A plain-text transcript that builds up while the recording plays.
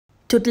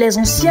Toutes les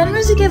anciennes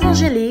musiques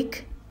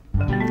évangéliques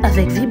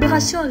avec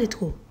vibration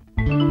rétro.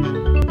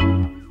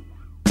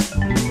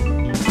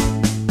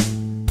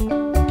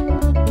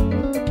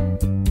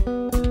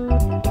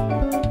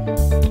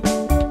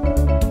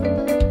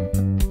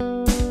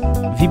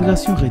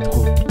 Vibration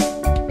rétro.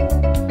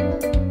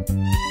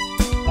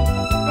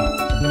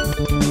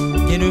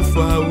 Il y a une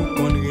fois où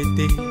qu'on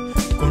était,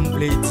 qu'on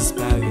voulait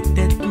disparaître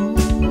tout.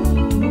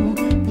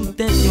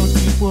 Peut-être y a un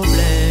petit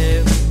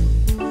problème.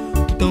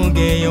 Tant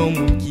qu'il y a un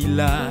monde qui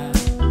l'a.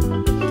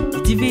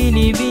 Il dit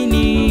vini,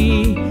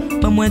 vini,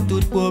 pas moins tout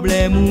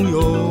problème ou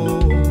yo.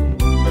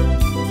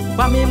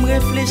 Pas même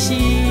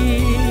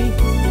réfléchir.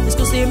 Est-ce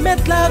que c'est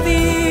mettre la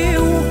vie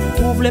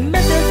ou vous voulez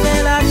mettre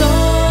le la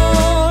donne?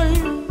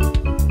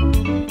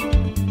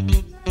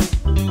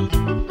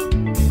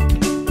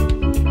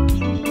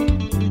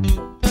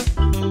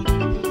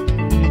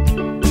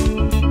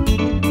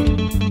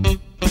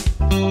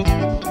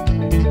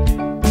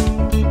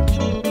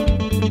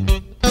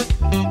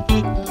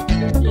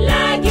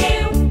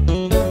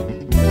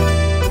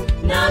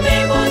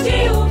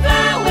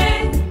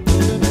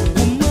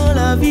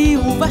 La vie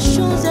où va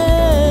changer.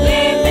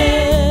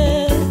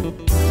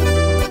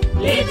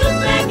 Les tout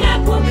très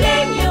grands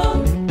problèmes yo.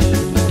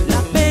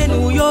 La peine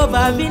où yo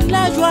va venir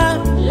la joie.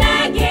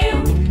 La guerre.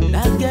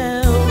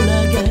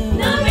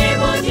 Non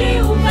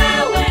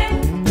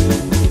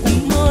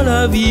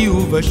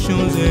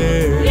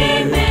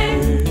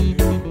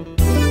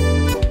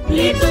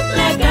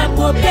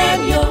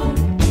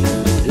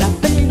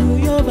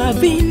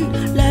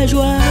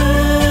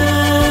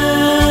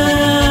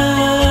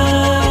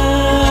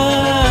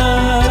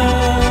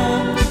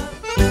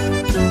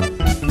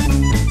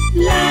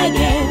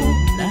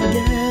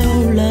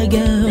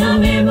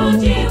mais mon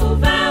Dieu où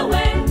va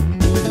ouais.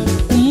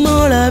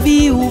 Comment la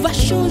vie où va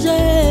changer.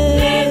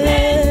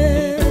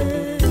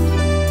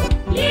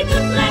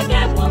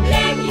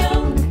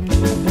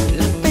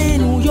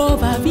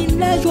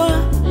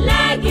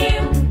 La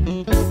guerre.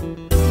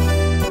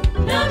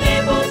 Non mais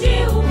bon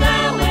Dieu où va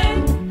ouais.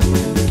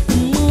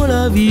 Comment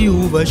la vie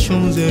où va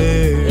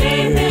changer.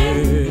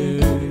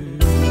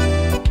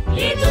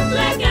 Les tout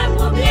très grands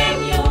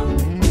problèmes yo.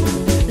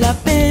 La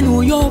peine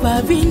où yo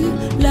va venir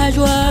la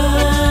joie.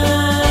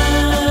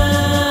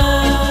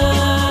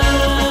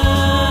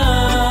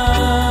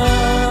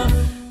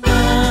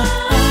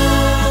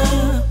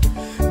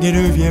 Ne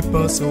reviens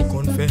pas ce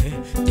qu'on fait.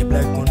 Des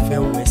blagues qu'on fait,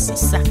 ouais c'est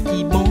ça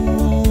qui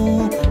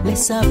bon.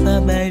 Laisse ça pas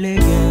les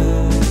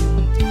gars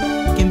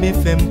qui me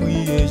fait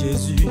prier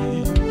Jésus.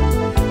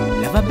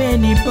 La va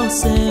bénir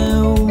penser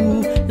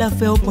ou la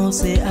faire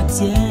penser à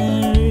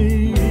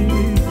ciel.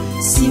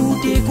 Si ou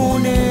te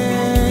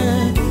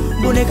connaît,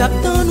 bon est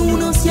captant nous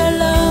dans ciel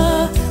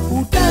là,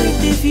 ou t'as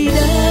été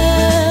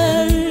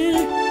fidèle.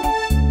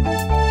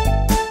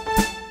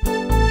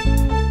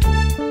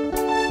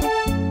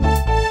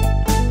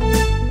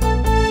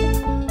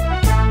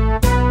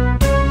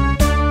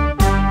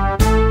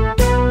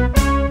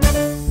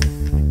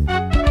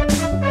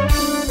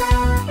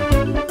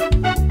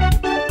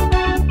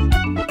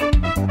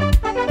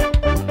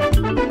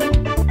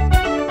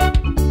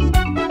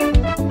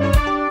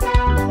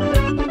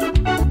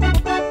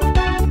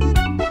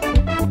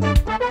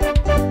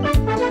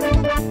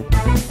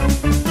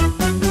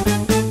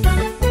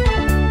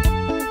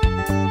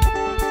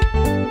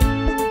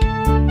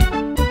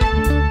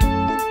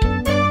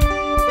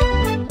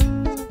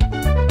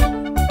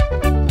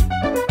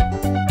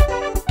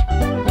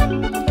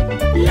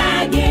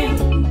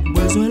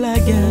 La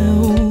guerre.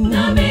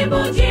 Non mais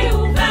bon Dieu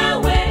où va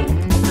ouais.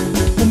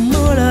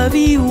 Comment la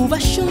vie où va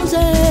changer.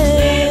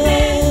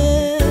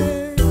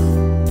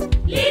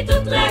 Les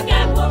tout très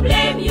grands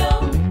problèmes yo.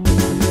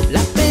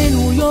 La peine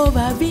où yo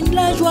va venir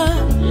la joie.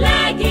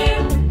 La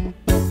guerre.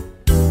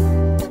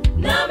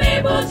 Non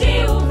mais bon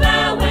Dieu où va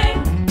ouais.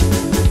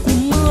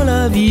 Comment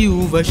la vie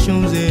où va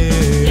changer.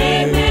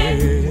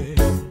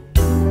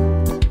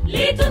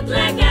 Les tout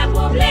très grands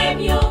problèmes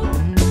yo.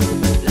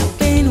 La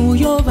peine où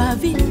yo va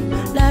venir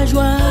la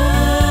joie.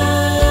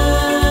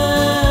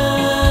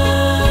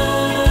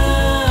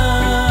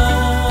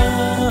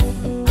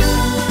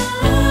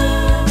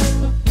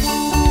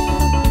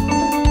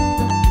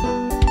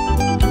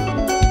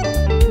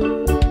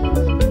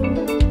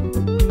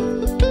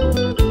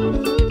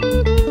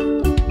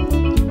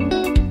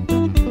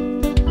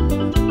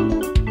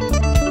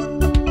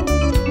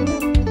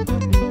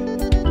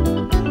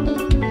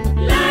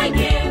 La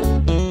guerre.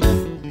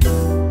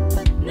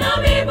 Non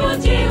mais bon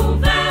Dieu où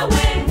va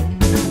ouais.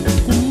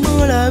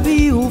 Comment la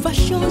vie où va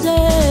changer.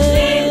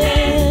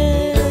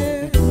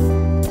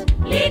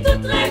 Les tout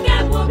très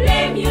grands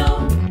problèmes yo.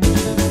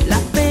 La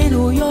peine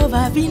où yo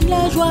va venir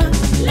la joie.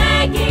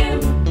 La guerre.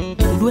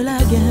 Où la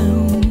guerre.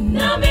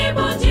 Non mais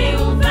bon Dieu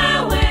où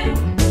va ouais.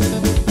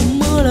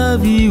 Comment la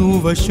vie où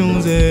va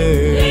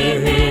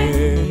changer.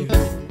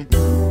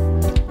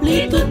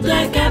 Les tout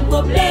très grands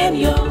problèmes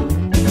yo.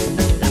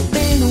 La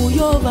peine où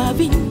yo va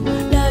venir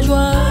la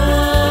joie.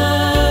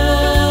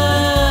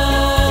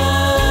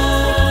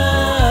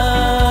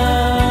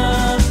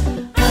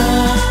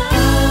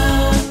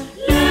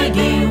 La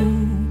guerre.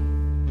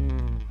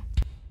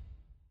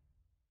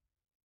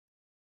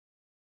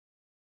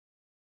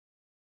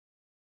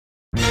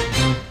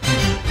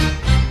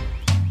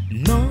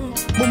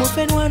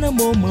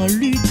 moment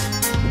lutte,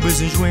 ou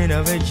besoin de joindre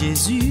avec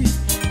Jésus,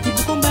 qui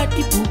pour combattre,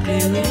 qui pour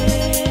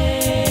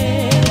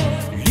clairer.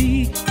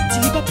 Lui, si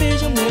il pas fait,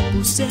 j'aimerais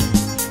pousser,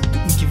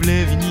 tout qui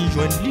voulait venir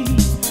joindre lui,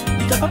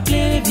 il t'a pas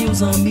clairé, vie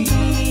aux amis.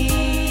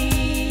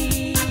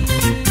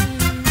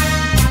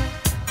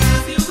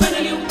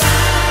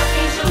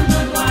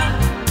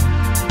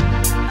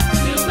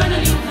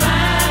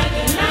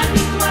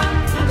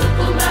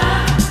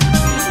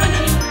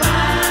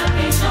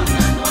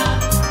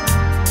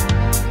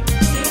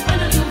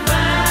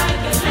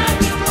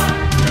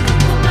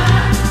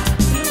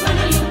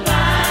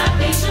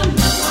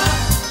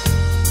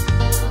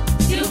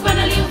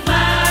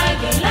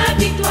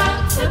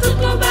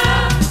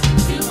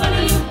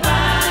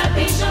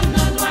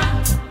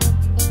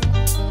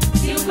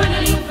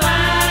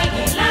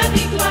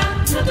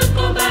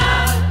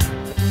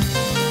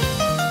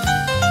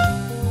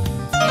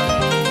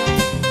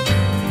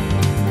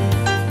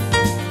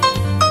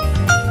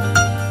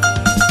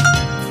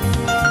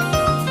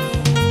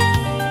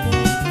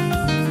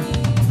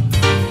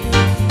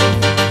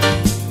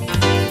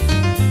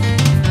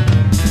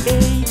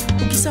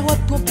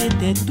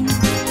 Tout,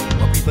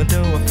 on pris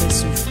pendant on fait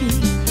souffrir,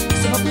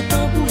 ça va prendre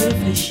temps pour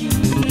réfléchir.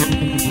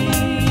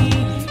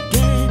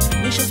 Gain,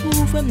 les choses pour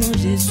vous faire non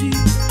Jésus,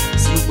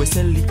 si vous pouvez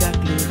celle qui a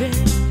clairé,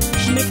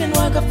 je n'ai fait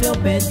noir qu'à faire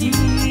perdre.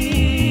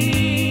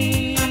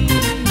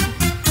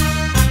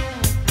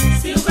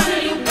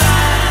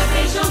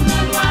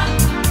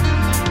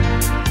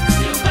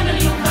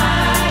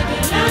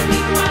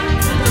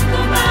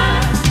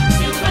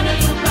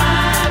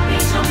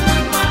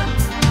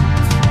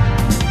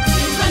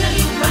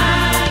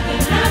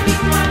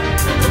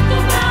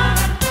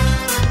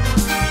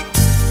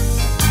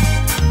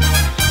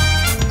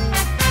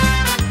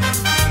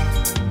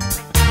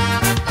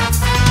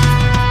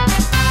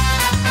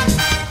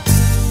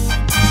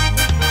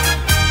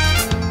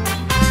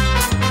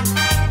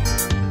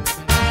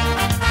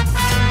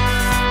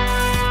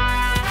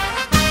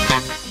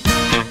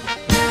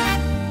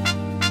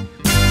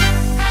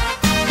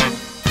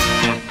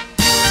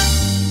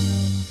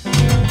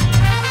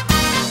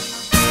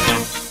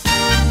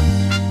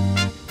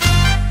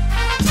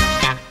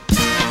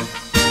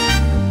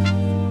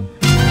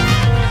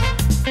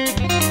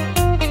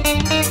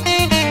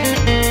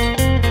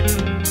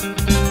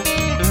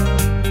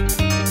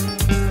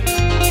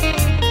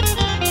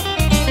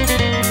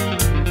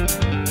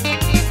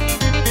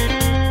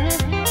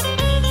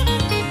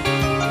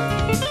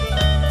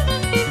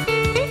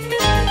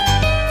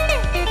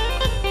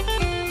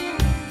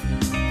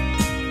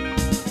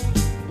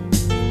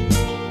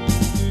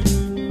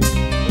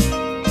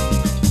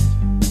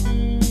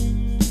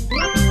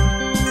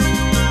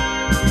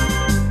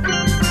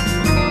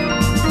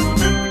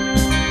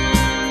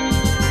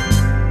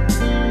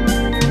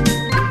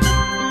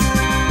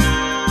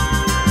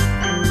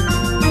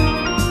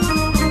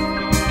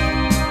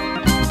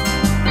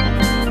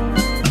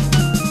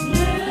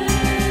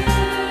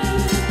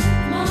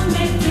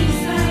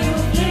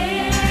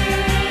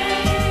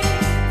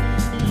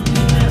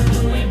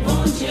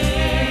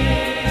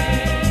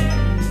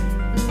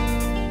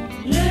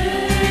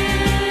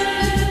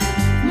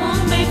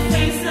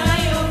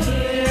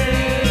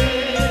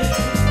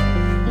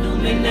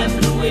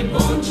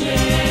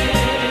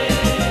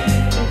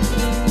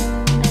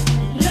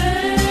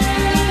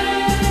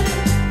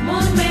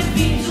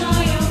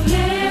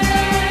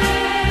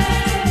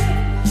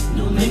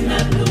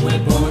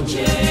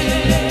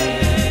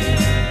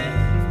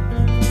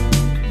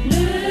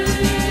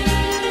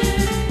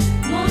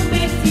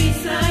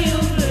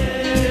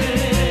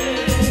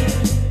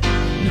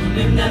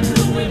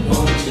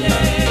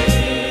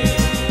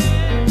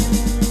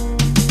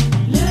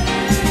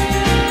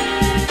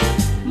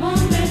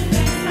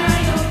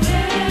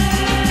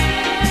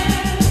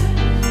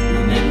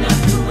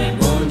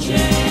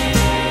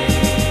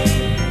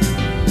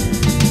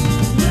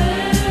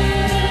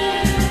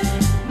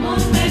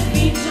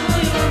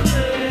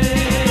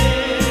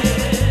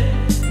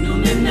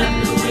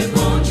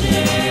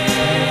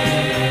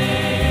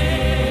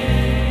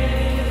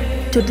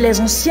 Toutes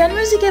les anciennes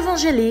musiques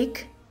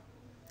évangéliques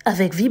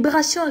avec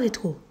vibration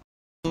rétro.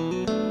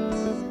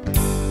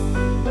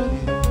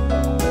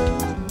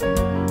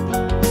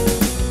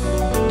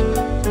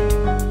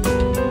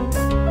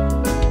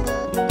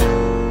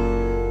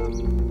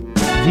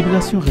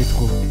 Vibration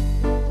rétro.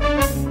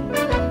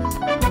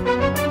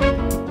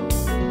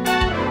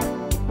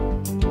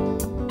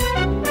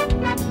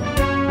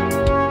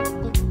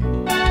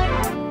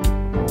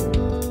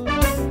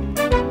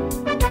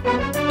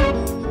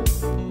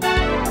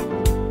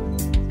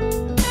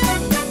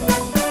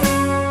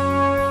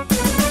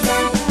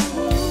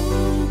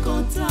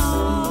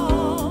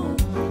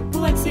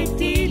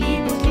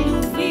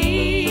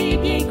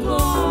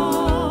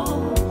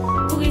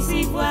 Pour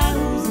recevoir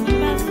où ce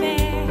m'a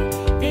fait,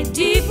 t'es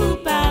dû pour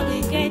pas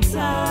regretter.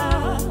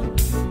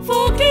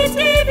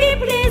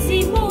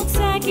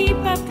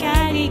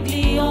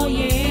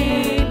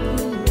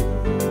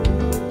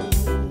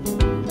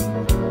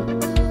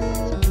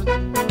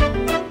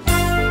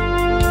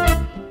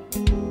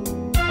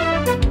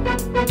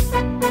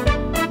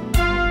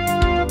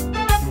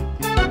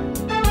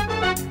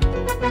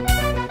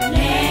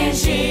 Les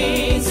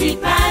Jésus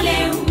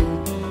parlez où?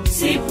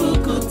 C'est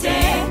pour côté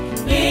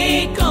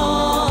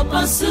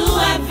récompense ou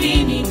à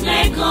venir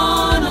très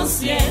grand dans le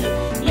ciel.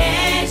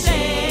 Les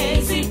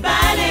Jésus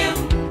parlez où?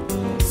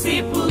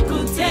 C'est pour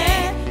côté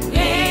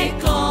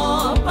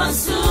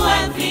récompense ou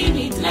à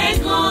venir très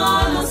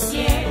grand dans le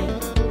ciel.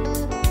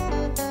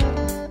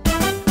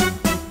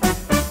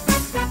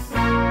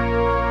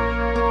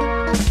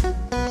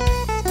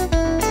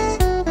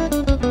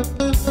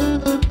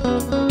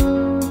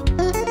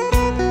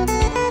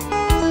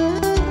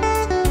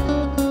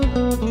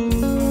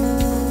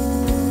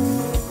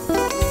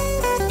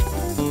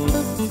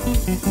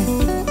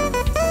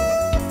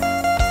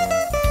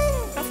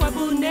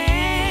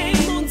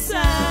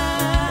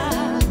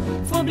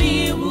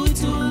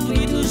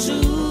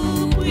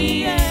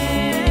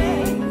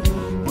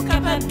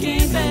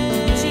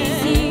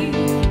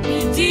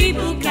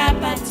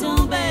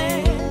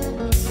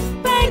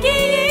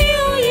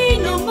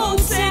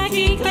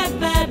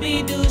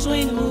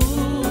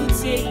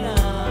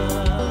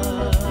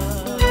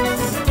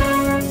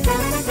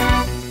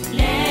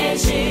 Les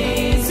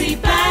Jésus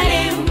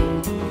parlez où?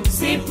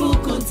 C'est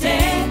pour côté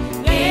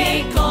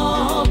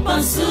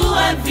récompense ou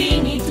à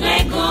venir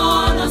très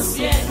grand dans le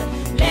ciel.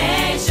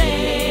 Les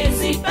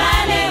Jésus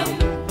parlez où?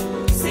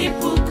 C'est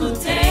pour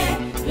côté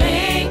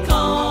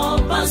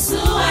récompense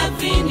ou à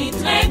venir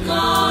très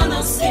grand dans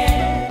le ciel.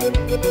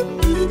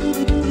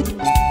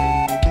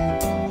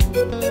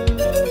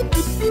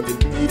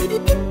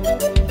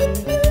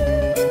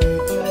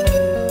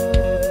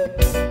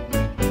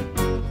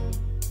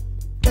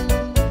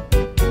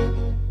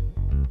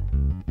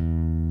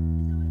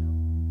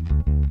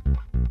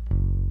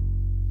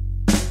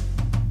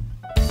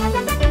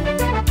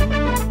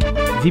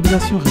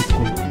 Vibration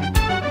rétro.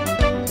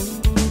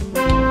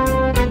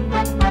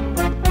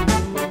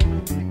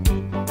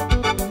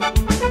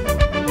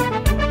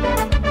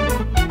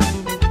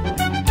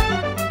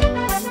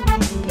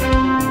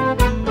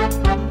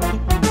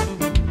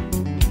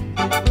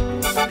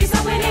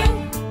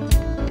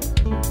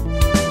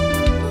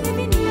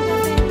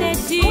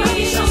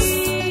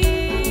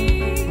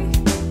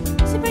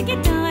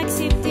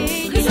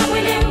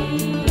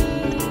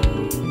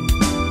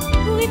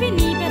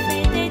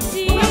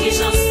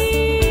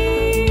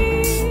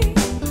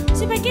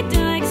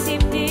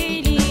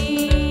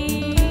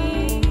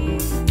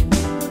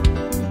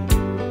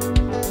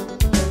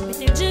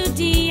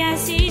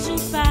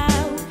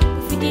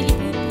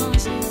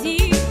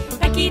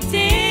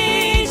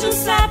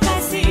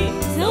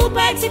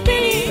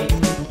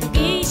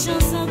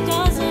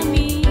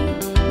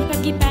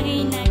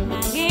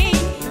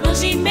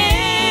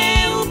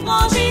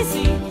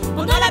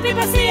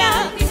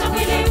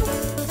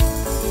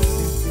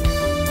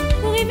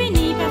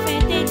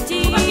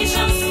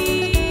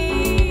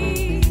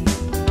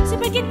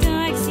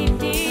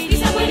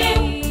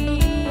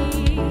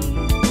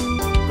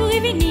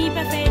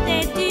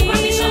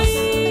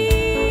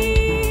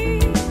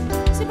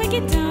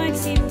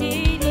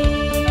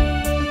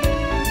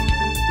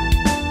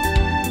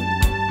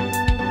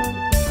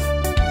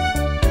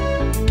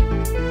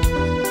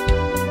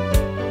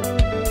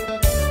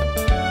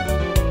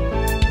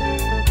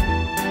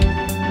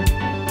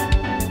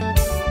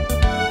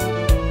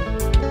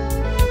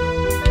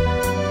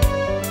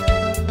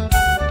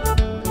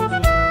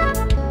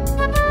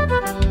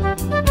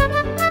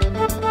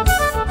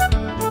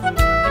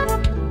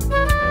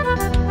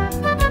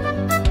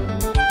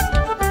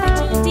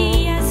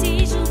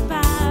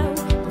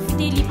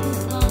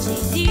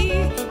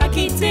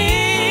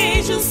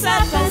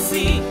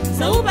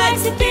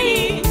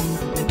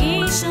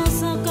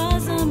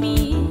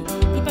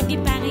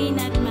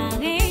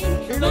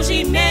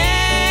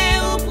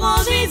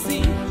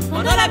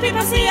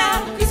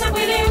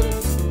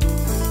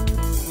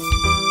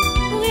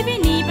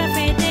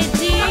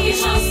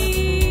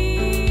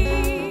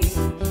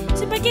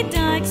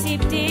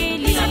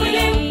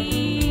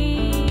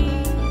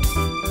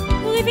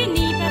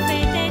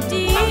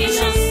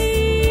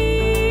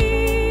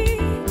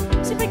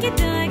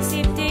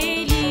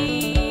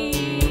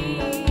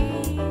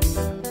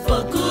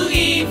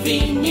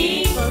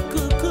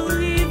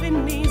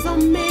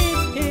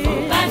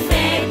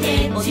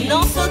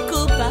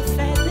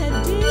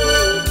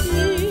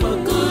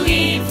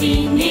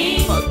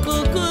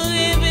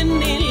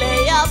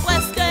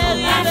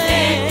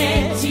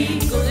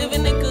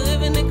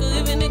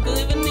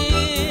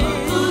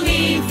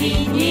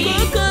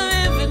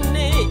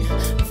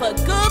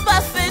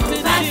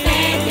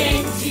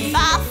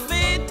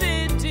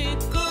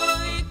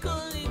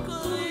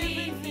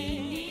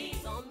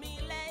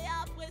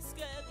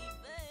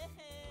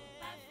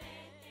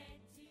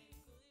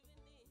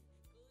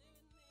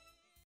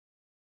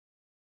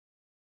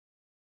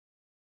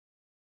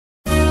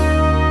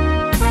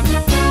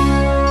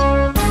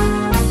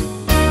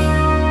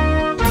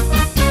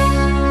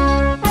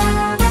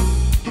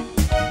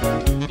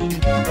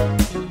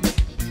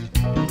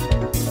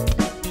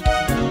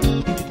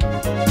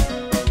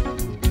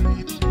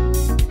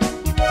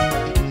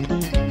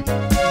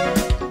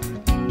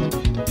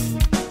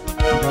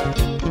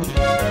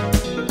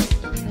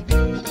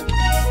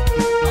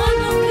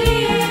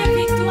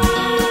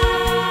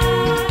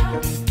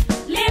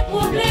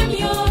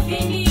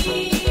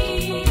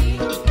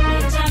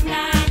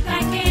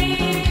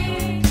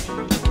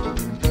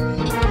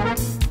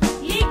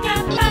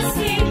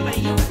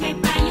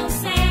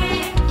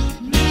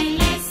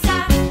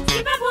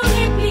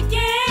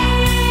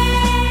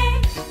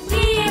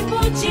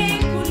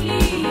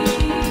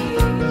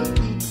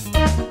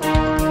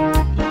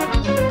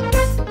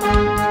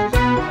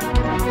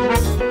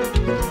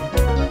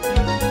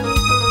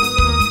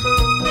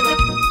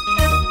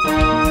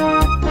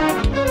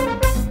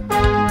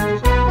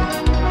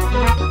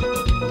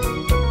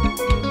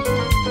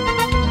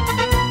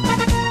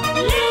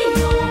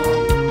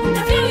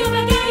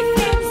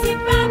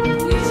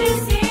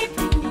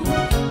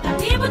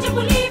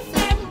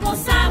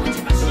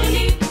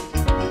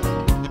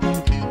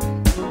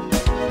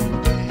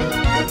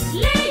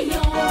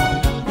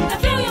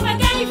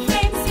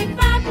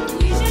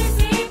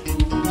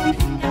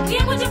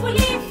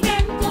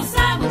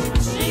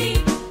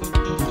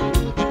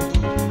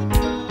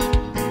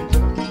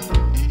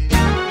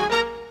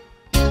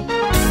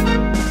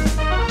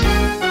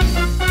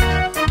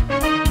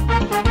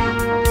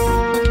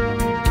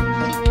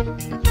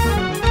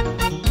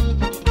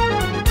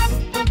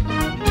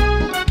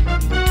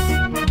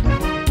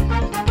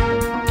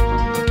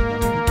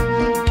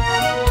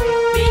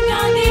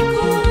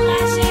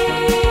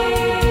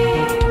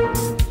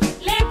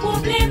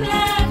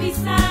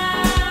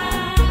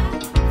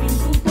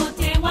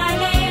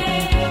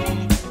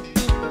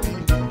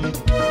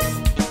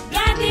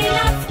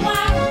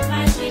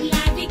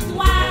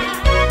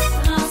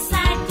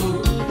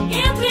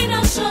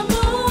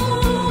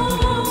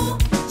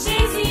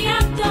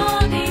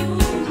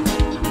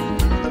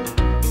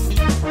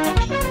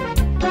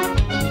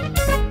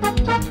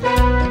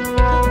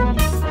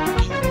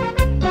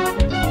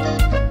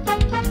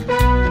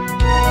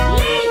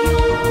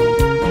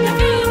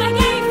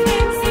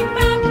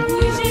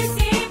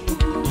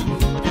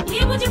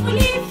 pour les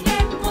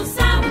frères, comme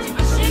ça, on dit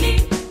pas chez lui.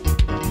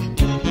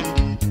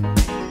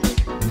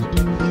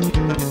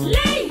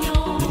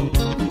 Léon,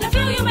 on t'a fait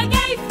un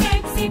bagaille,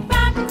 frère, c'est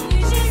pas pour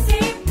corriger,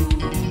 c'est pour.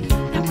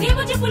 T'as pris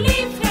mon Dieu pour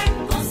les frères,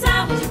 comme ça,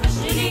 on dit pas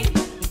chez lui.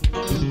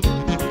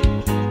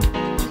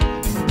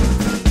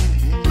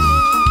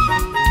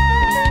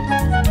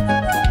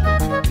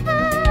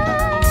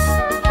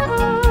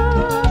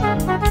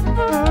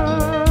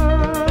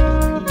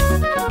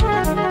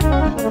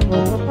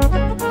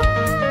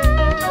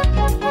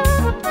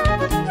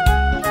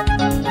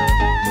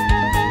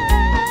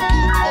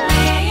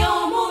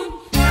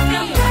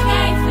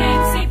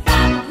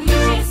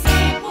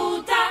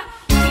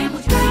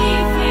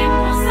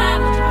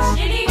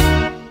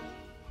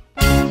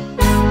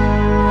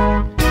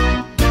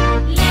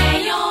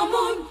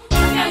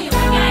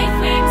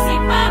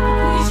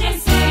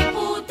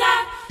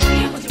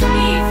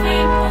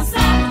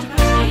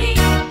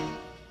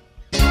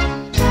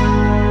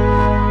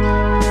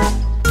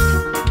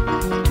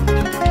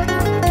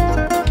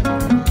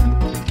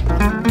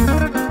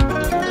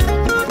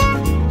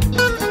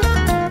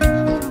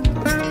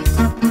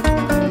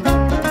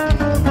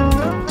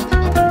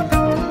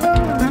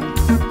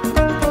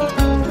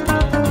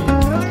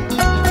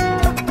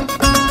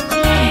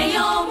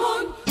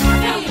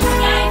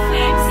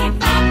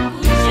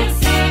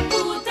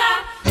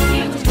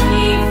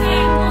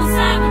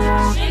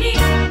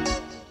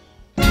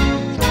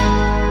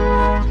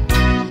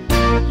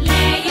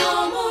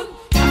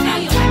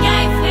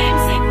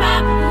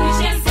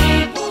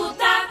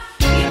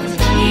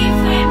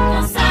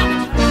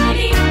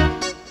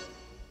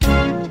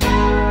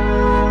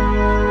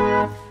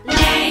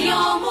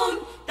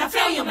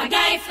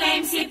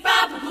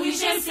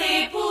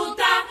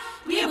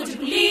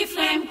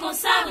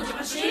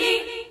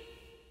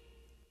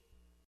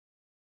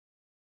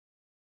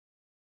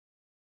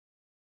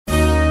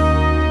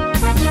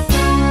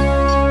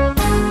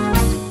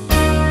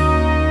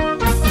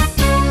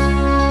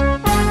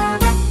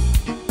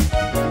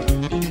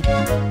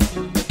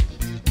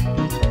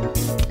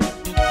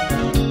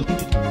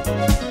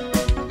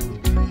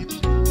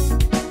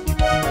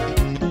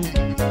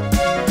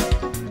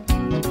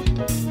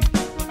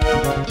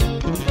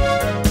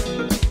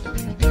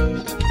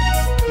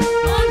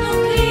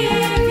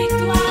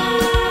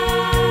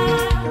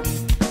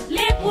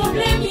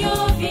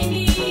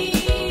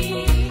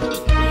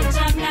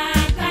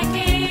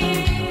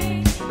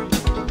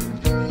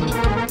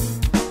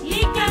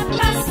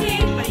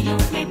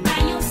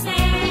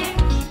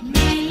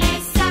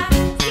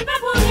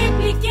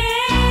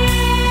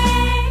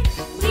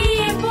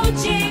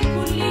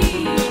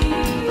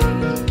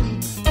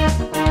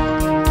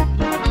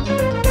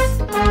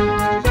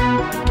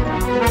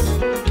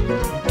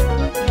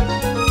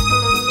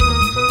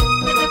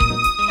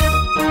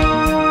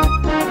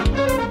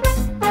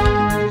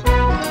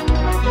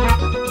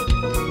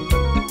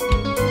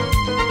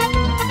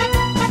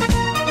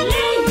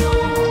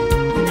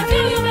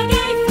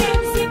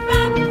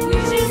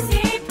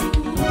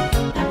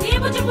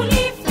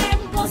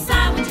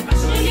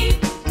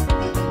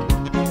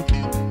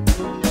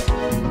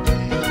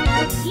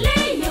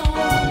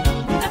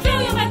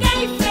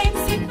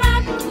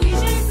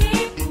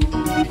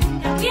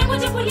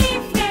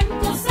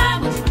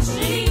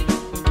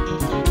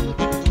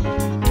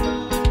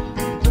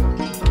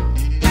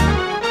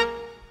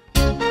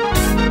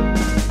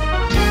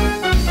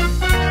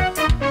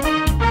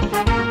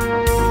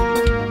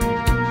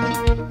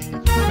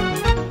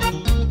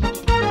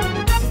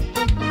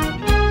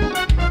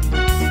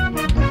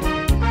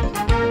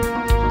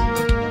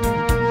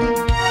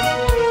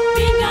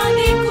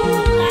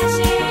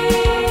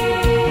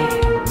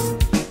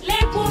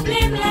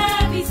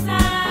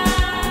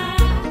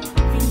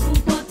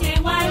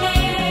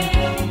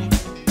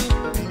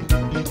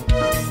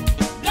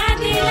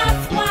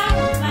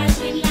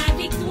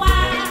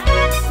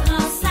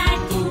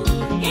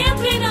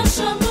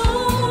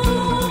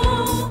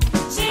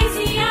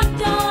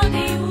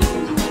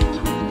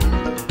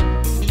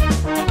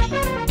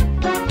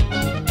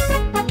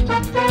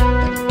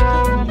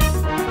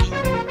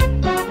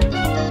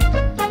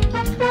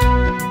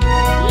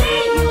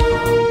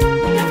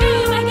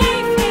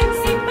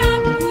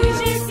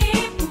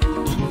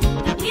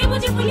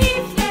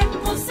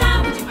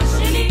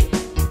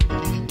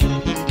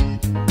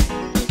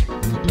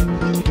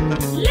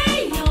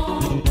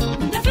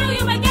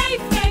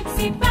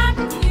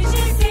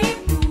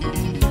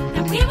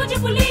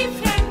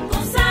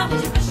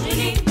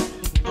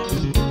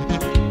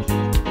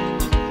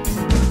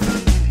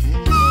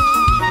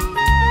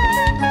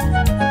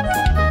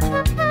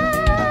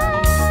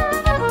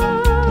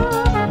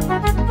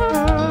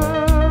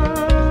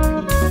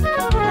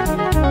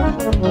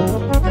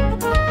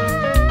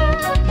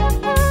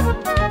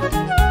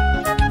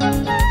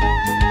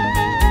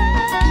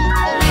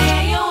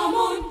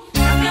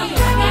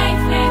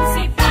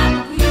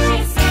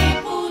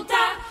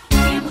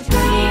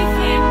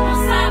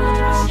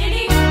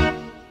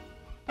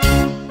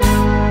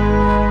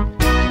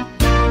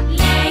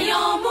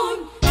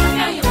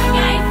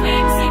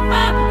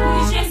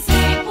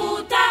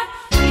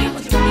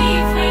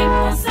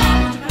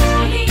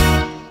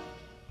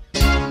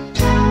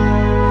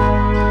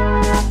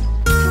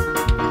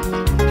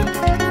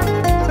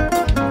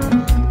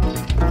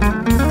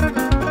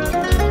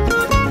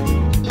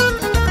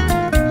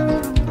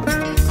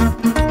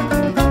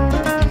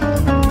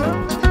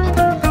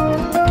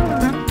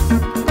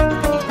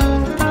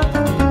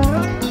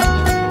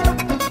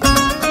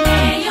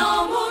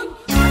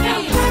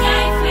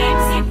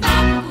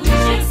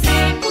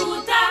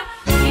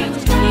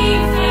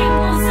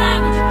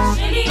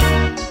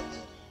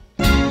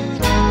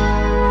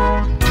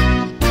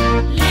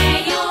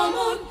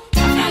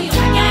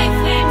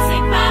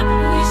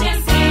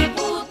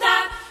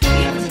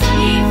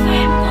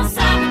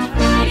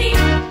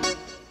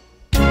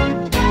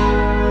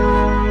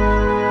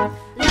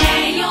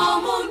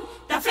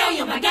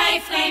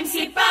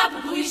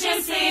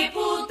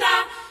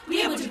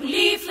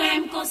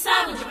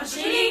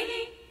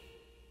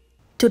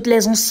 Toutes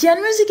les anciennes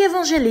musiques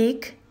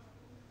évangéliques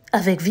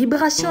avec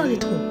vibration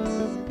rétro.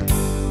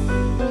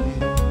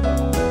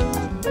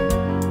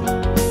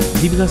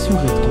 Vibration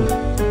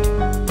rétro.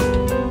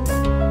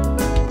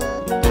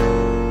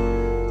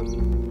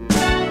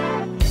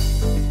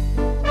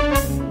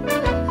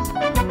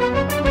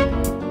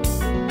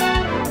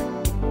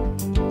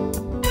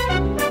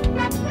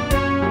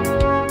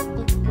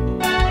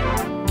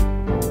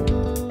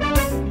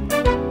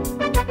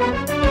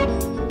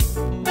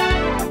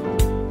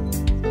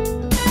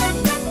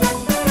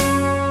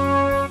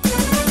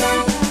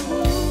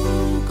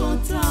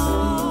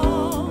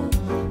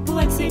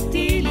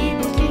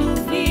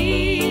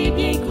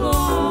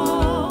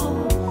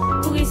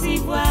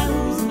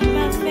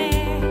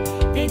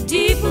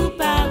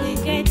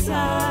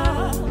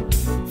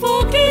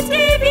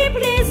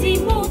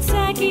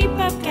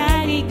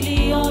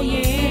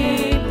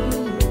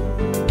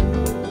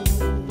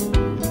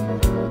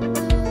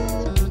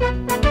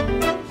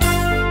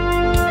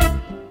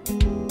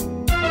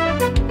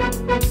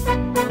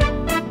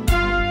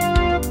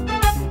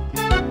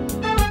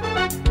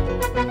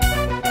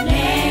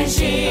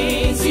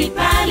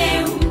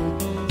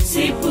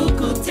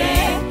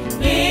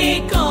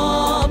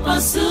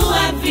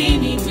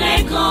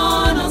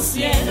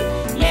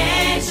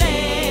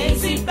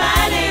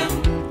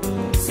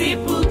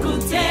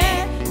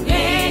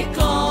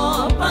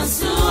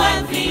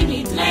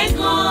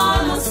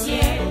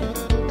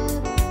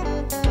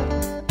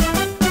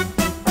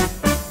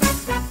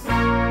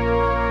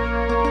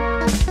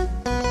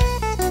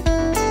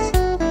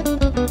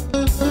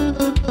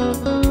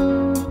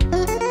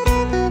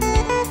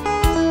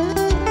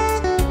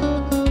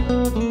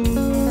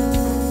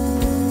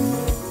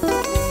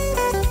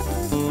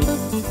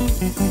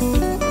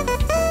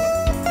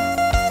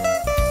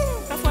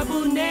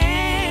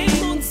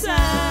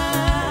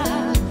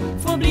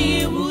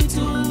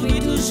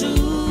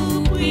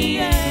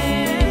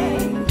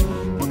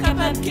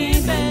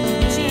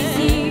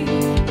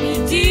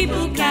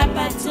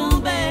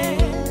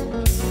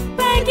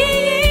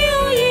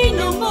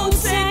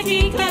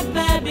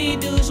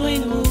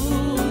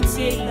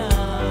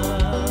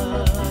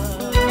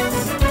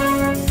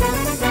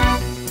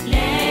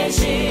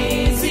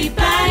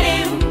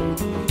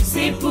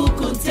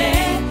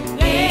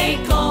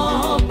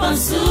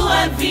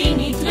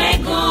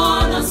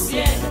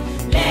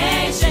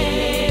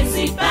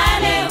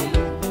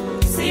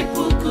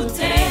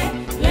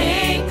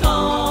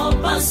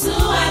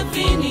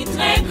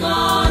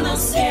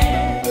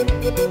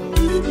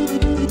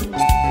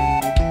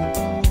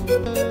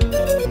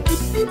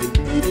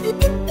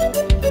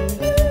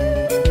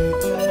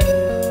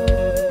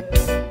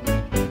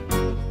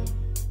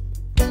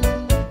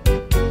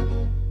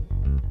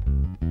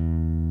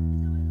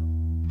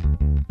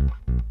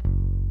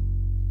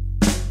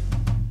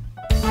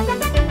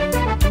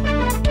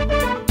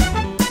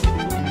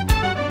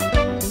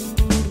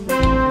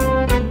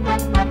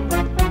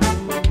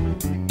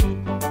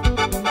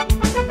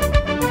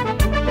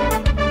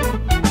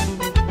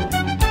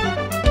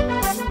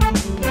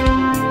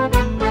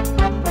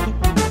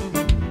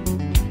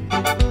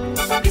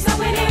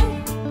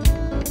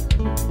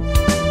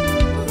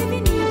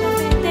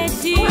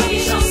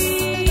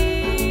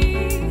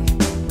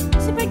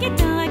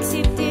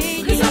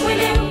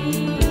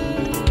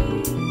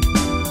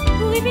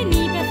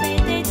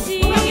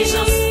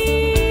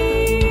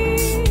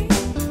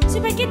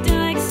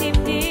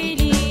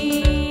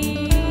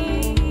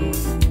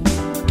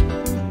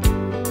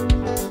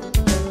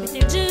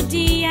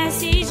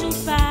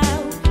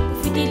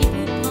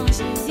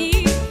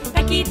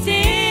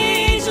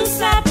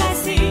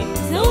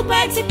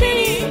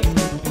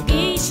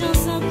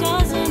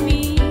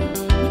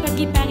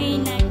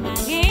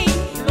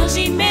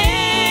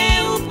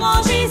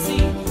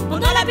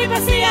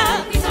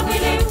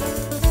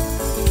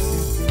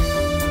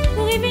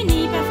 Pour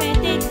revenir, pas fait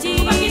tête.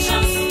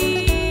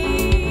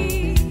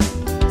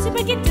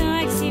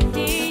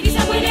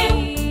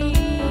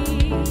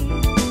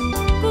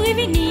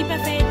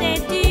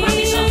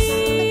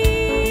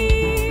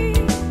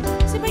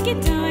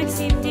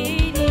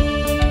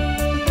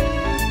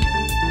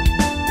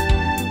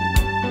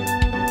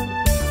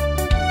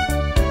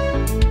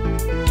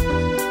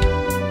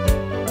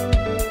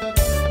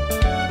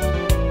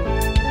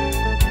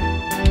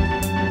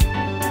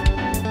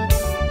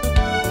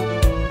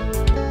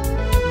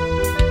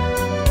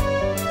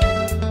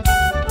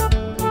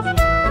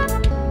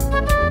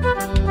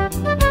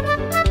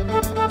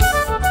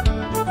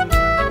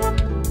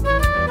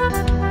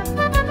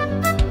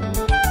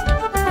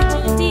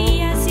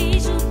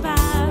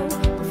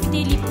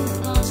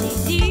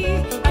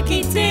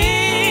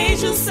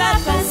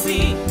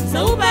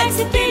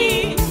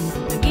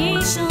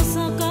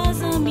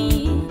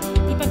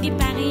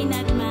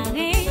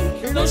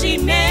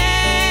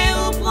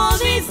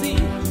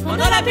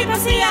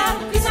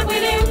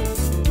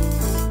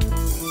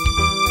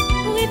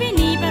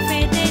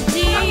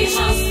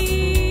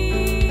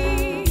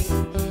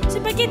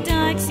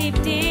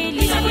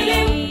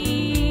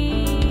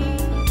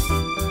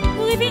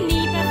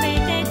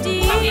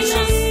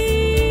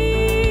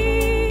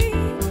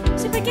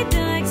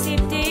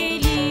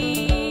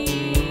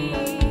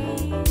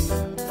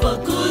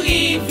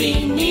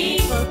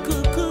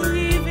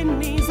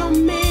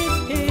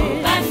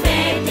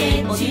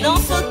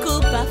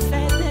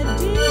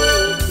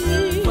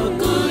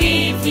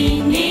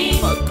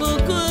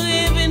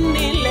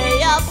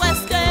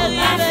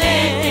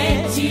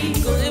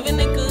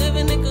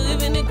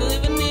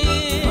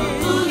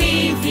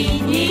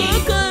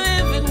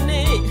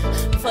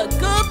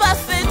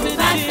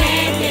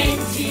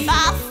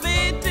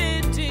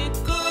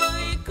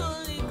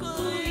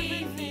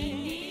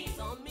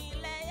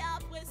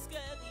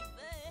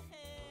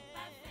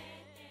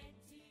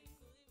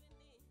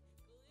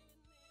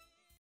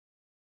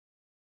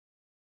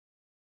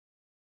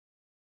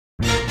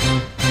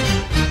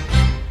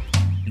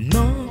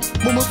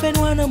 fait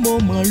noir dans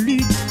moment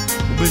lutte.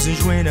 Ou besoin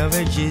joindre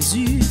avec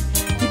Jésus,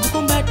 qui pour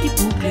combattre, qui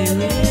pour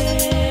clairer.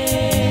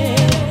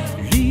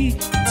 Lui,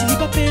 si il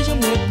pas fait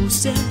jamais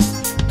pousser,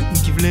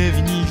 qui voulait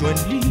venir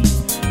joindre lui,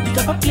 il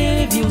capable de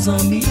clairer vieux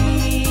amis.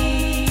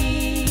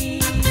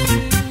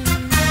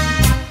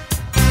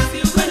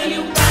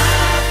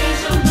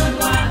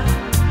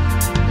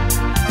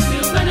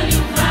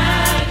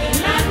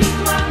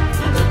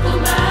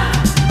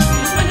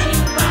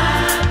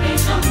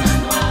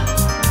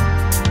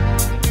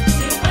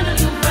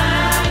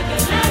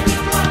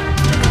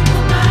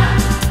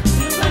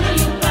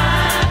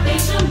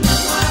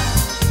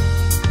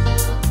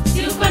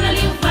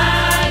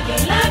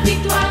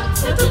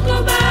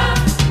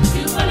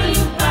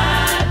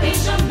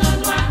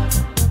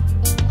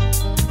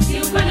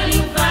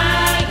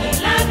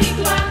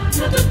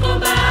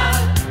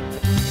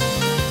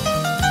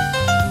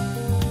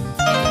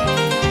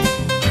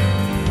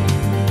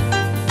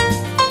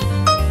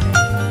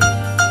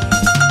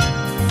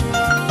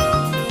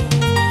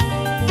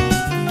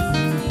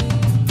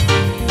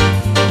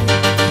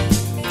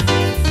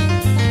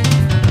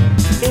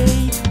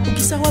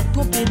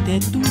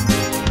 Tout,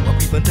 on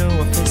pris pendant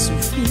on fait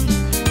souffrir,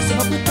 ça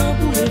va pas temps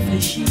pour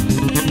réfléchir.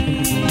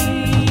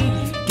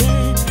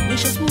 Gain, les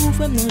chances pour vous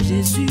faire non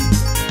Jésus,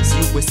 si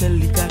vous pouvez celle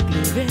qui a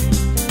clévé,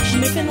 je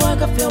me fais noir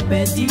qu'à faire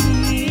pédir.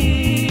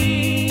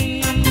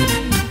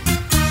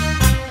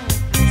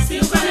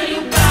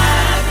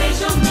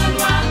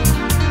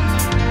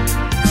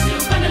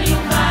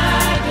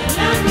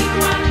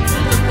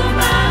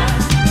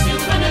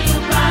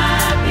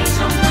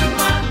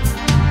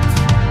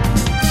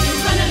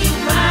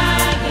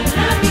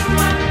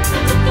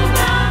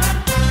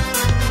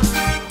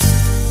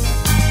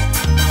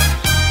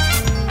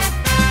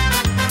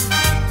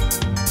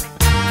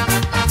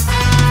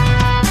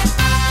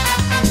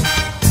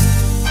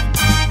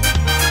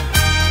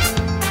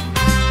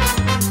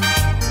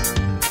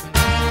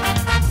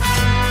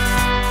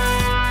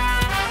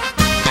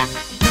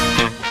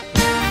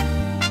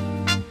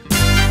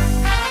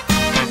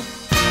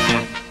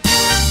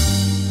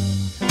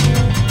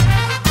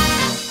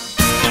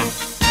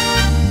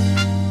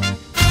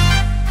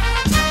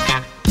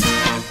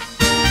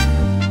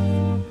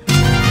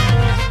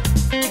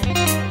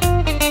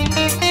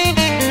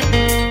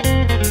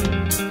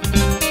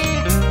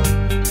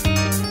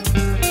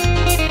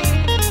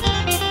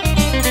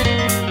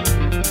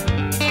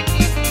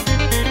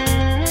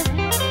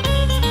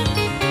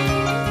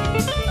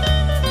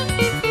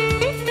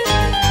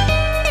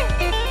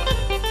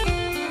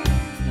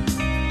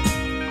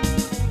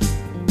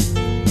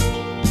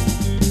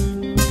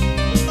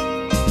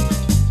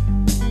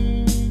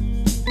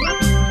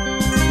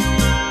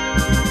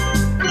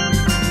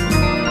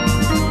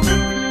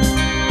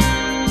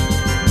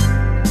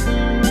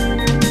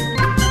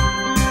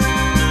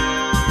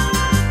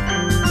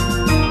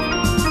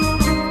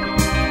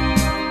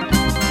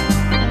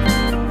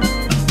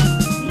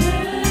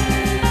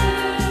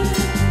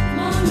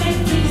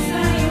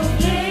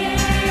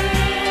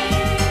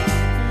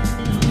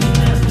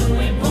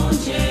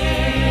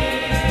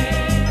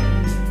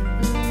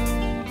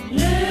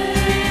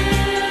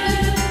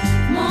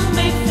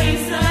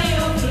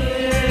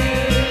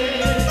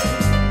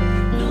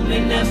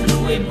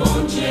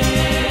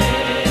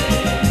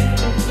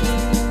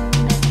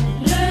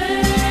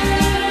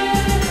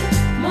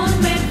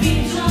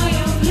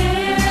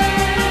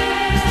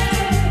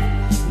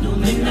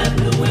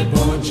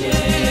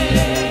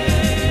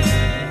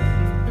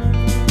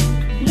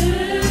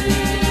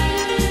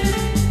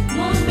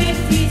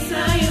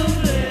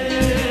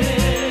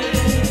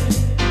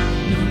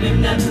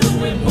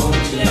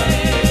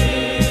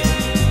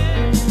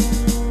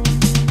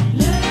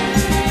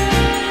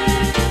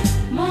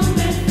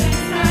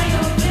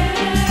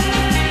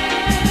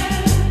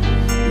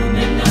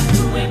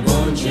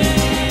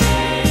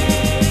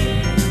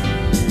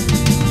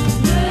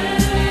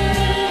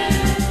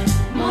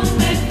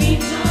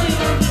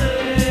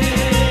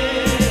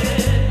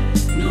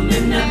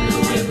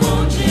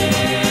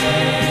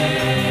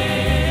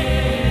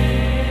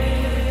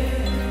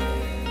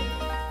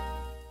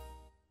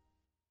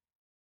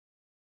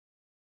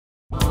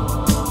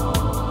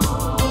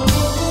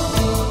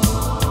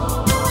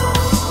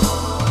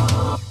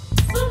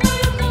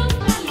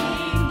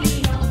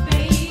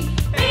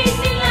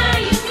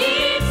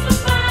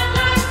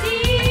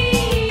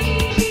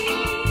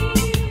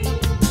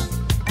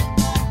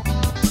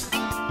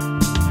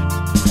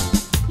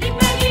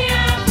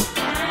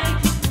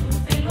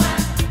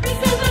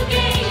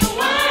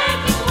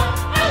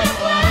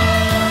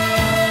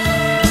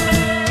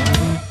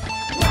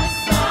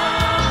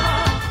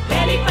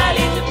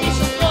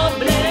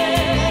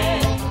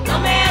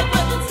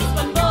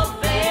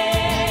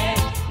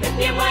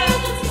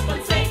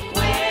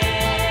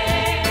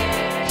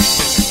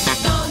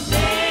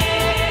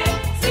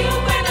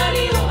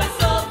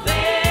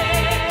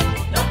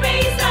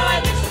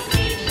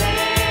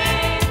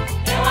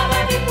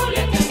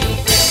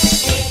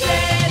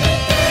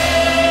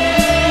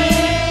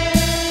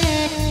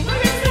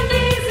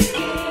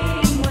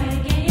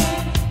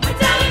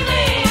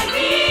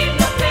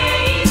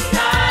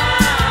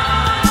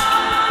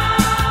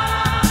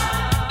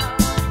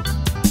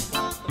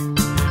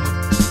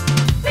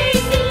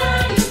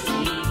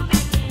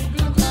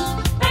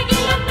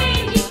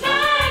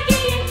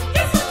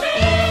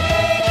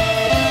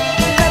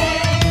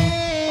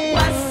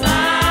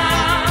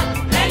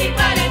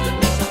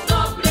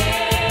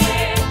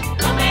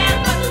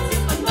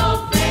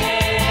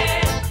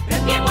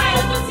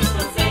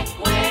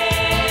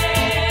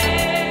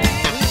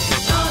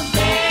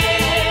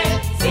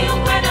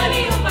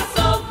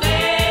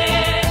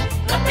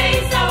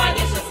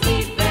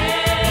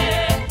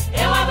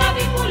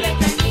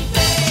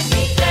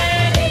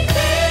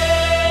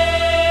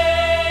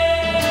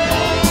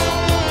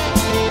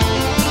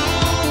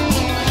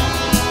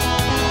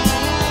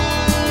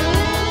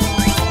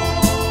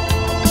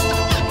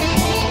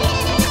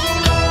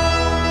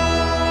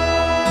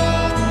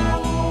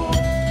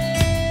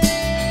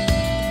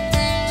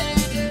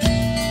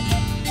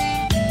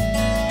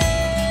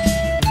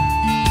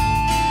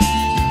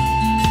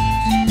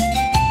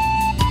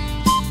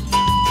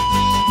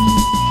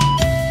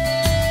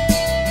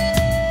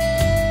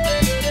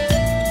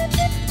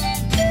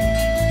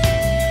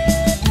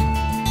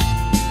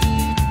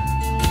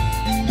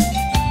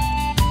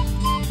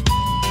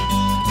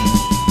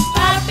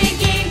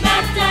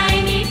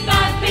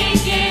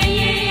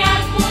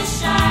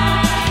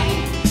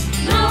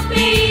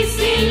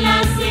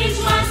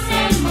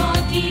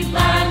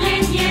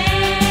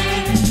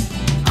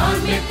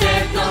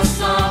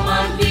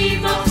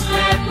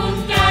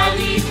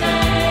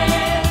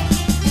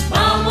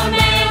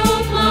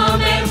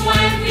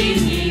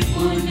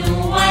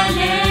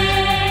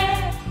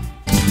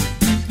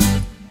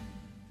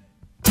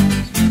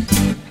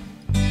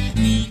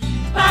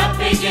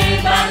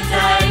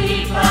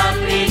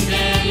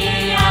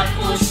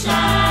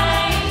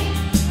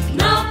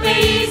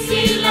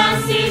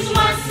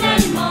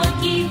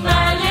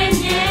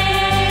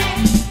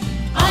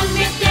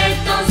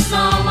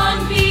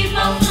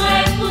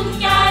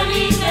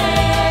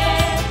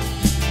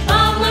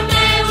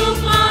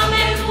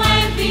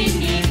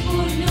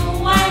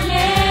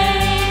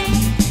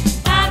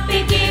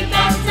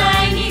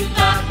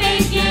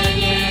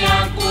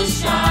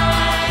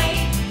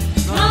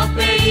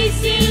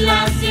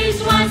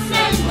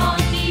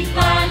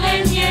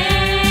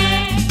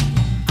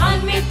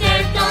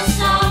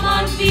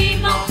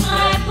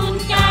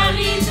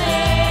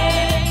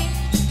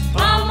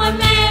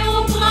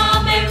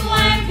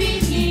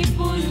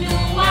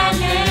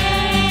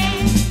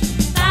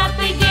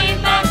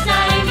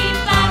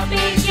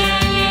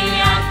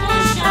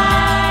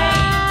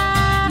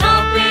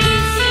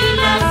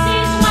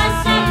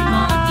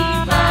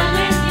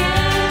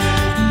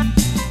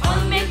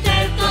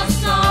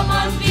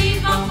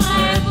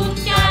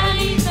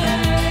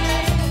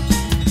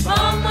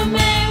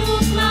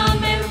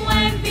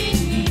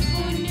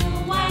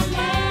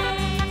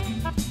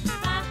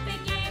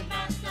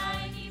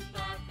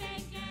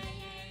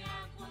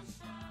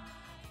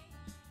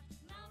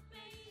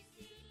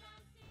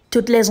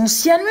 toutes les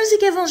anciennes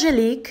musiques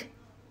évangéliques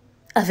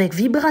avec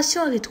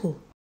vibration rétro.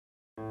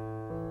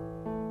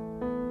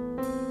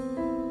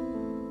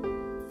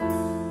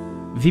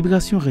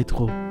 Vibration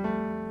rétro.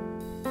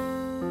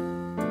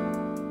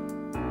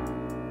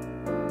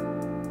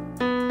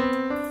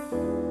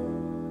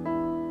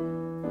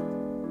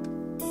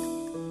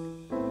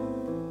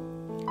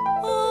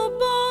 Oh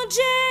bon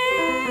Dieu,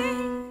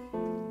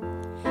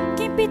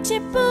 qui pitié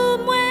pour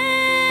moi,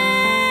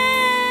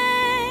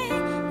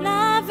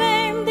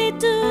 lave-moi de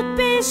tout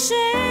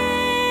péché.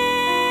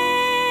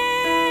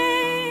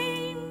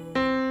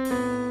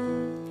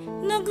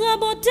 Nos grands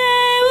bontés,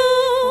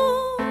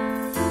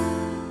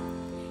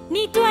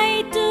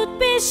 nettoie tout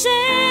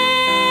péché.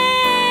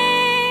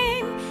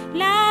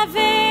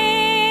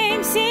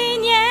 Lave-moi,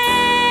 Seigneur.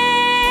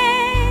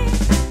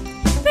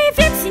 Puis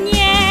viens,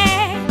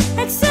 Seigneur,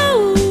 avec ça.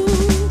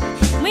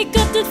 Moi,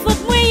 quand toute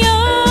faute, moi,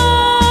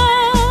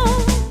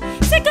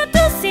 c'est quand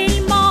tout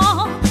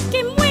seulement que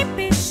moi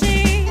péché.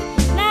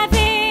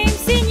 Lave-moi,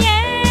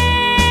 Seigneur.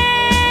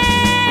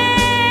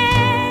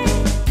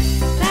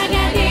 Pas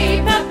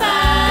garder, papa,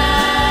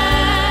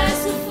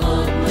 sous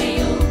faute, moi,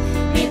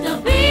 mais tant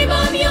pis,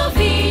 bon, mieux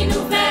vie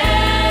nouvelle.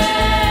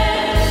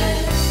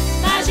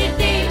 Pas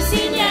jeter,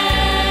 Seigneur,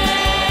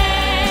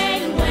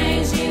 moi,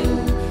 j'ai où,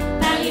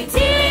 pas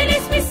retirer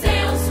l'Esprit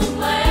Saint sous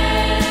moi.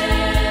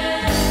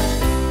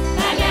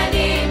 Pas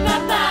garder,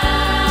 papa,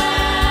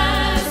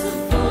 sous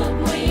faute,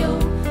 moi,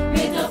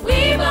 mais tant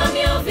pis, bon,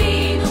 mieux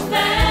vie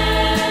nouvelle.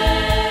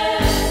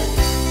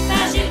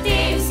 Pas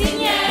jeter,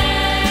 Seigneur,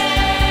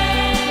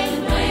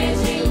 moi,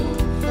 j'ai où,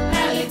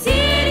 pas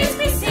retirer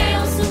l'Esprit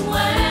Saint sous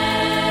moi.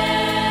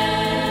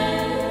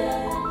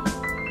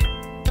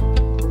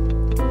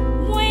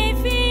 Moi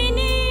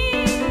fini,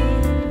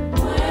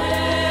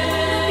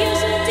 puis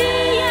je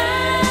dis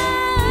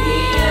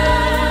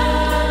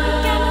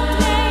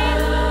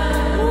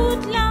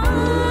route là,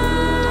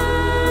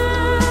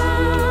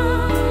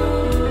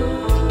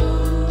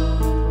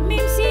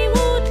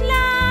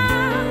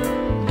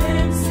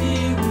 même si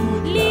route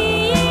là,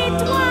 lié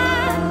toi,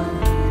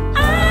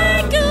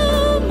 un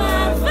coup ma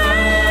va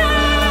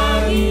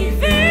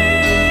arriver.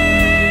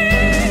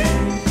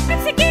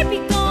 Même si qui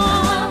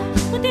piquant,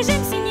 protégez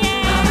le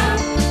Seigneur,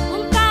 on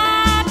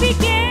pas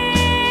piquer.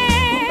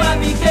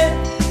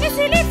 Et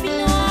c'est les filles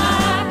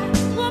noires,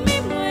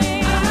 promets-moi,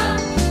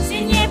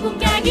 Seigneur, pour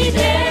qu'à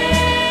guider.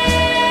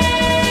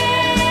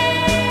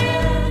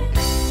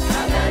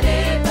 Pas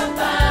garder,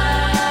 papa,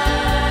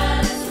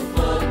 sous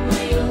faute,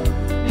 moi,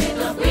 mais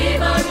t'en prie,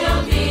 bonne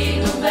vie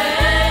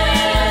nouvelle.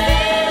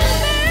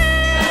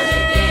 Pas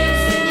jeter,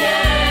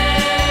 Seigneur,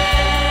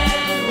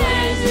 moi,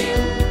 j'ai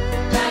où,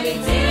 pas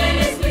retirer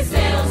l'Esprit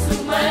Saint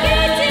sous moi.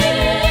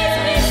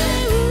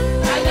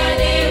 Pas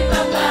garder,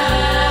 papa,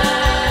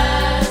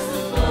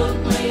 sous faute,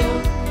 moi,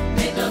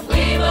 mais t'en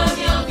prie,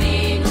 bonne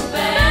vie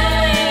nouvelle.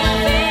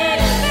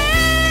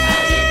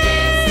 Pas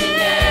jeter,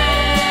 Seigneur,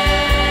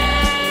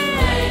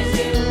 moi,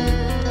 j'ai où,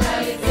 pas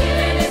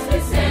retirer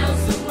l'Esprit Saint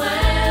sous moi.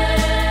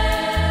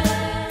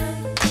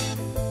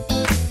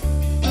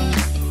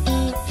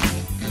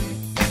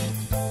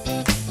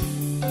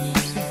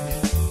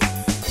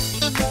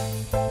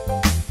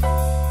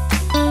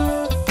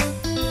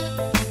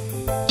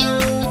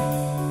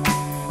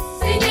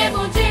 Seigneur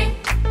bon Dieu,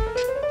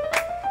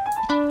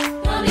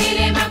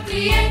 tendez-les ma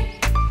prière,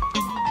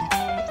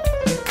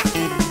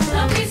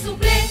 t'en prie s'il vous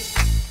plaît,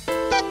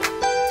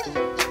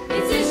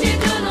 et si j'ai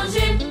de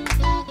danger,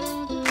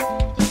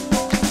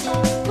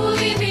 pour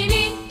y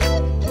venir,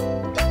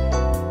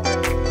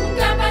 pour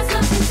qu'à pas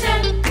sortir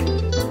seul.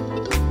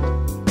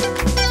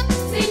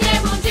 Seigneur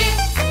bon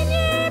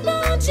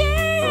Dieu,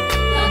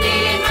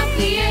 tendez-les ma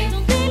prière,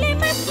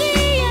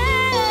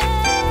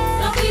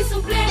 t'en prie s'il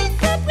vous plaît,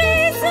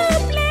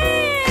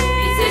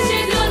 et si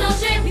j'ai de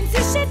danger,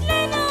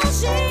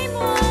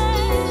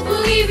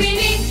 pour y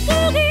venir,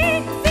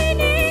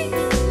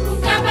 pour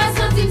qu'à pas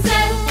sortir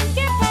seul.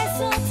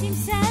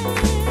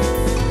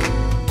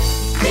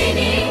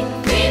 Béni,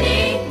 béni,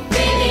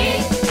 béni,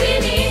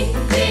 béni,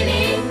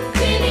 béni,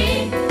 béni,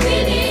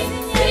 béni,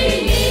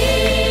 béni.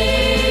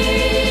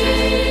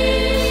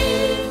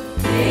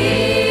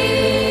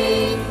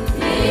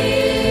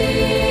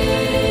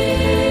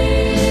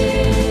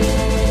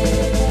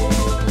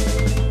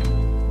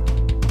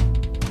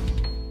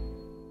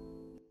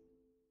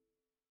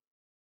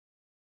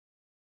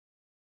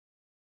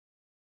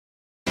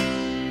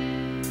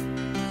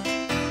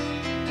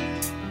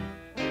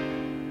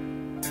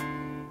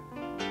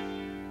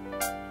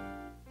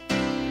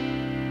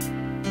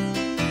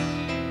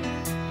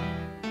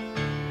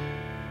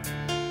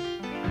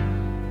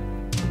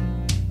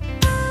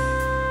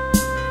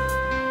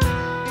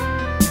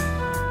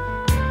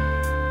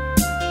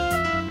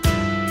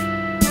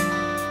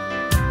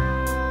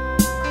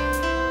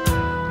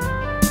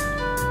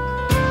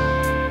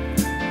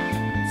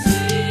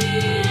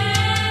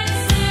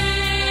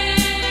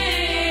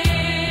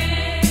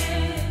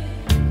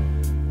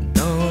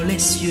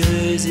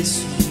 cieux et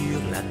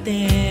sur la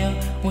terre,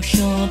 on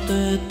chante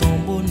ton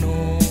beau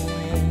nom.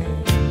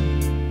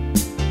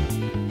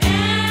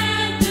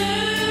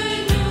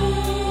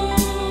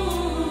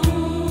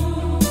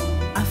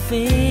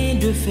 afin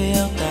de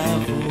faire ta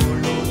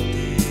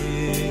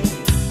volonté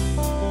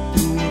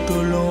tout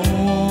au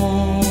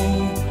long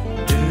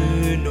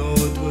de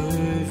notre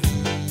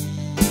vie.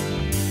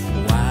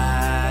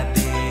 Roi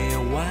des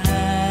rois,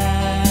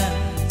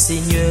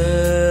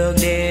 Seigneur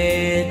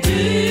des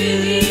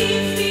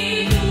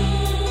Purifie-nous.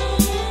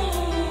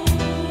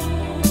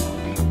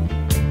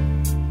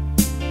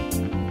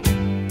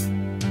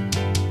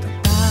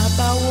 Ta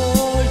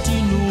parole, tu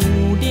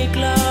nous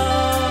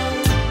déclares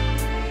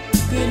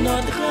que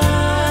notre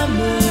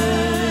âme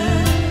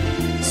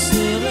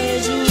se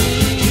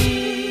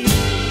réjouit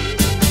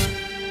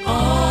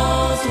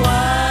en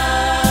toi.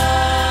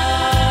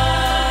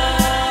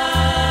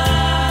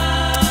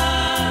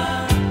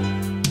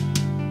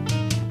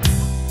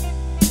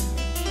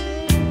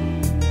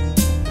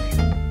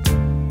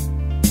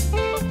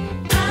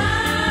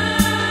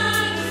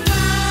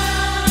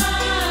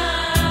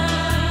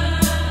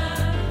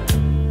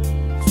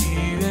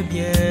 Tu es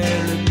bien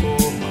le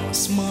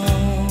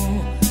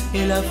commencement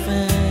et la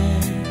fin,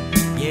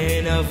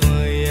 bien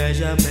avant et à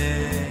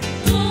jamais.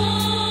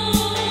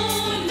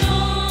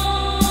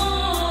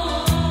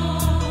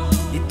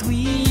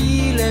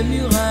 Détruis les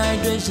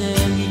murailles de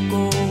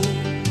Jéricho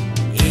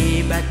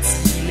et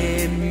bâtis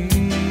les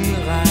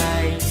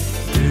murailles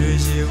de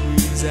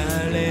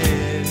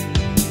Jérusalem.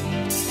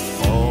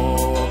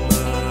 Homme,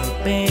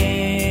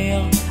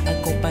 Père, a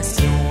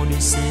compassion de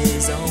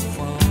ses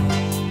enfants.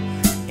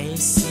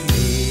 Ainsi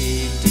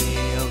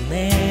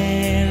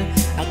l'Éternel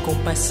a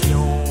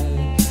compassion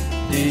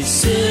de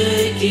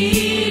ceux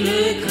qui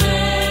le craignent.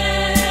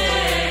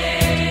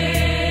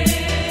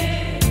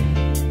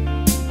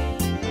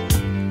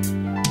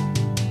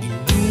 Il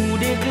nous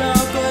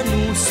déclare que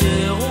nous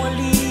serons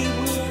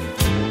libres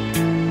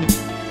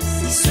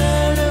si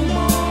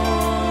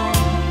seulement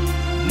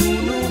nous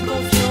nous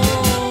confions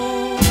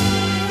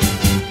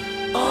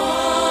en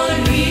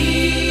lui.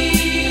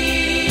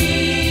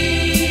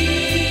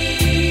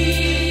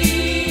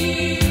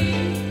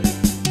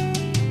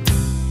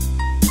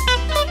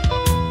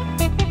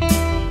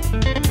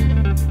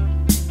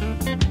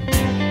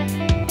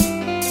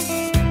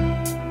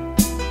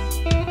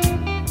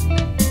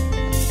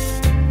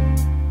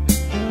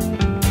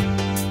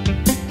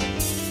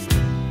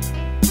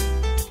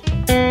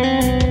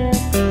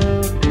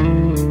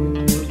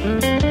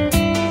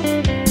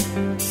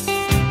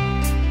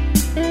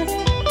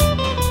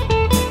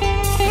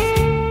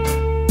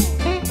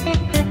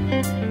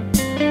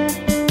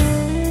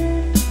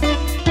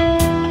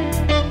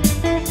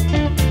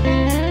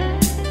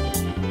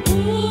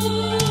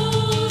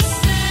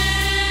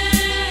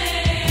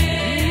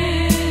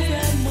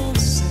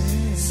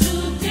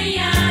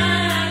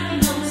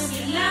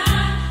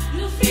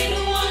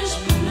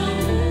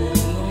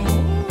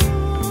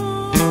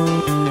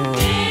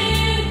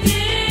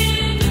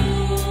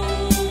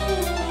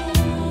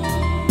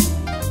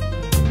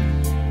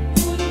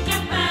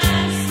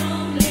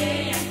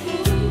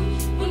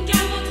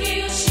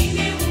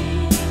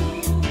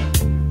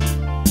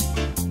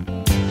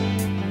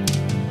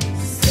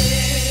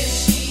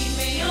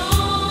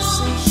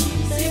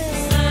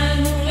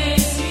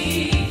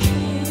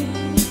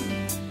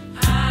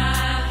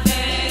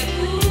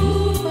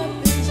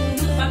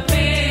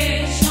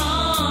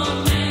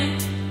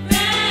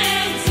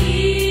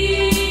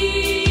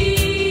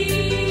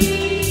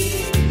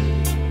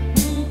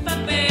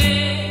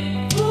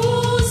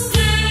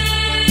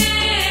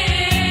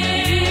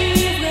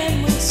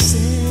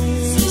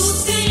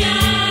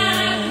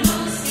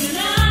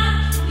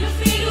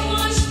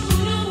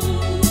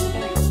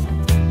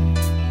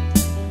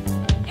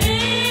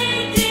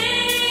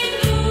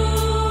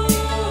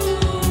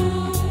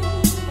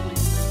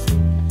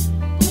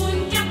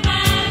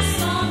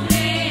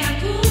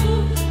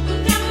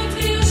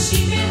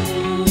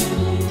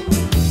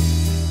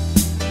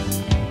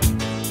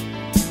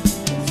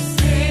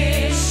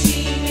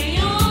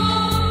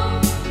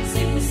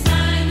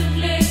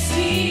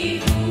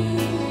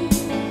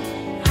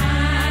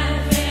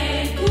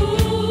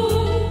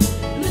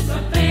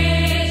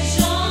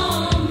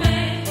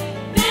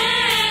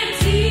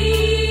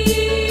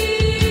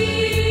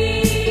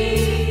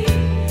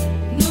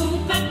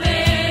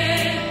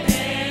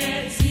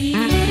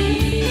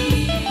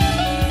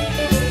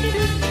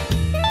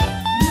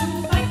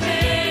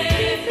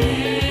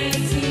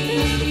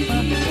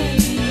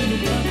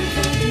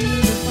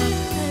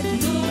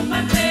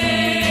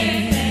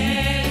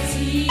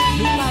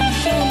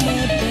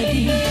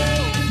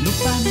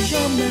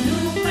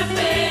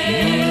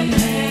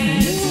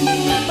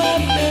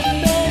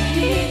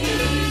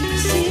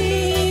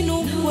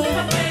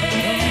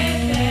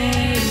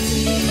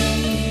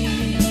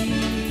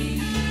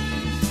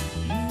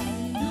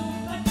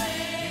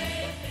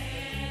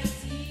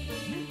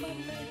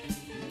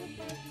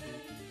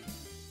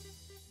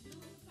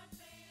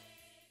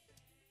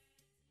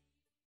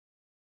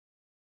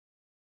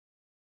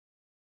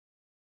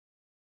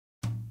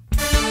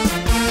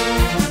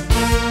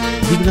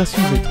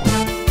 Vibration rétro.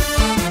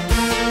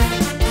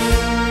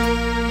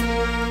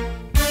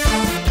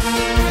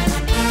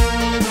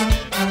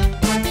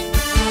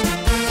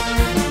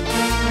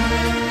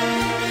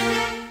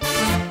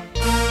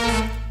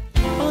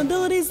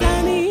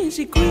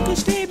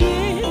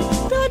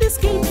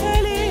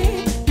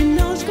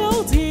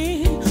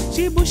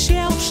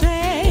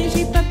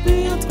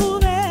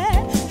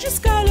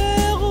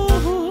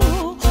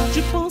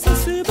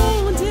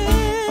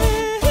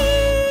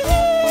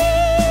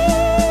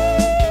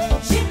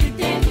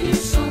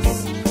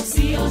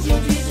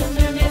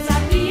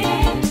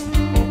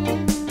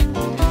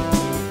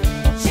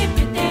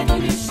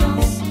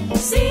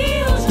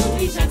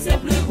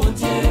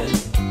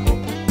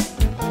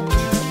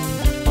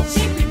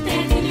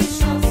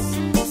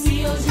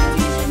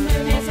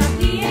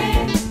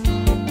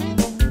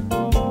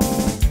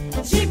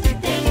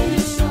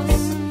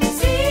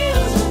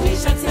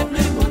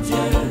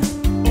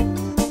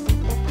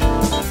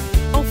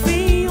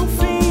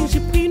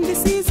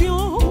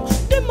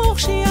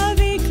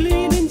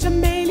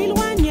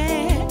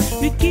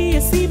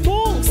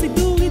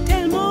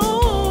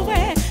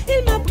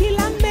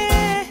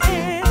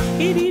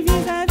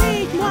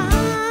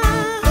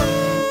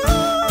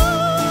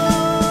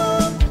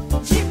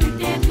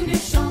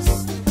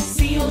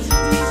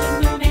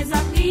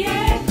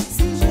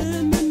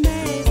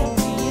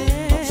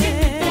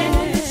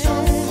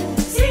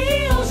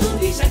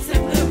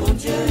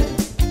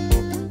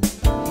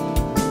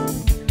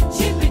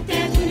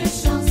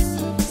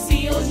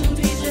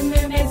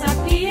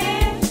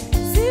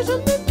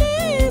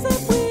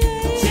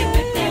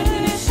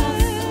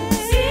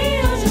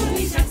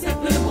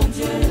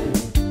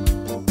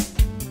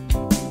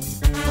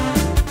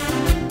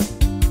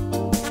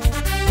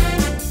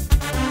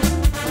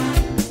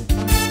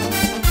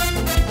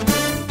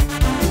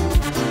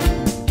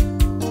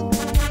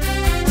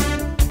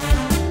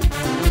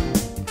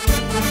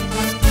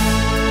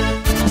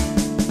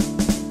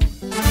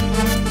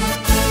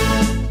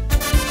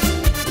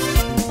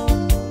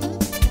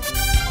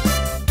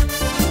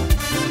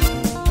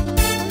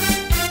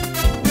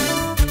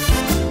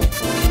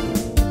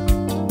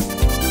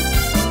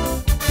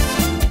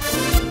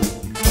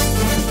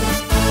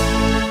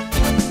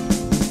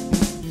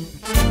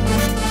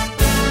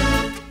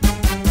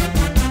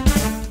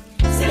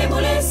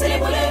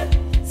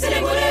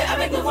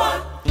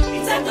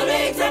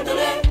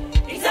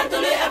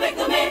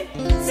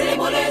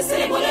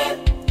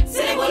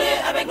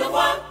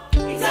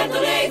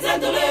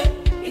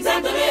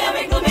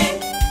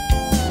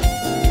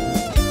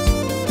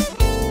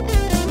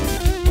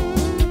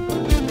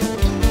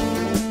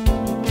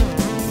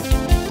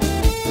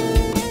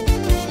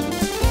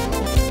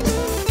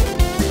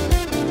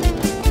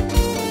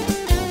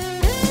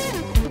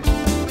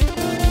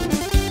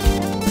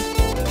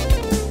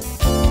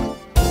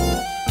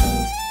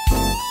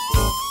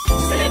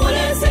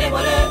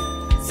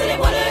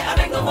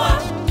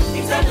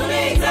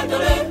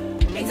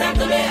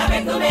 attendaient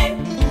avec nos mains.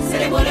 C'est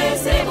les voleurs,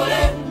 c'est les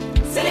voleurs,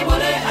 c'est les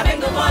voleurs avec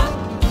nos bras.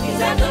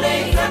 Ils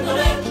attendaient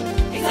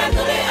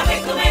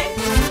avec nos mains.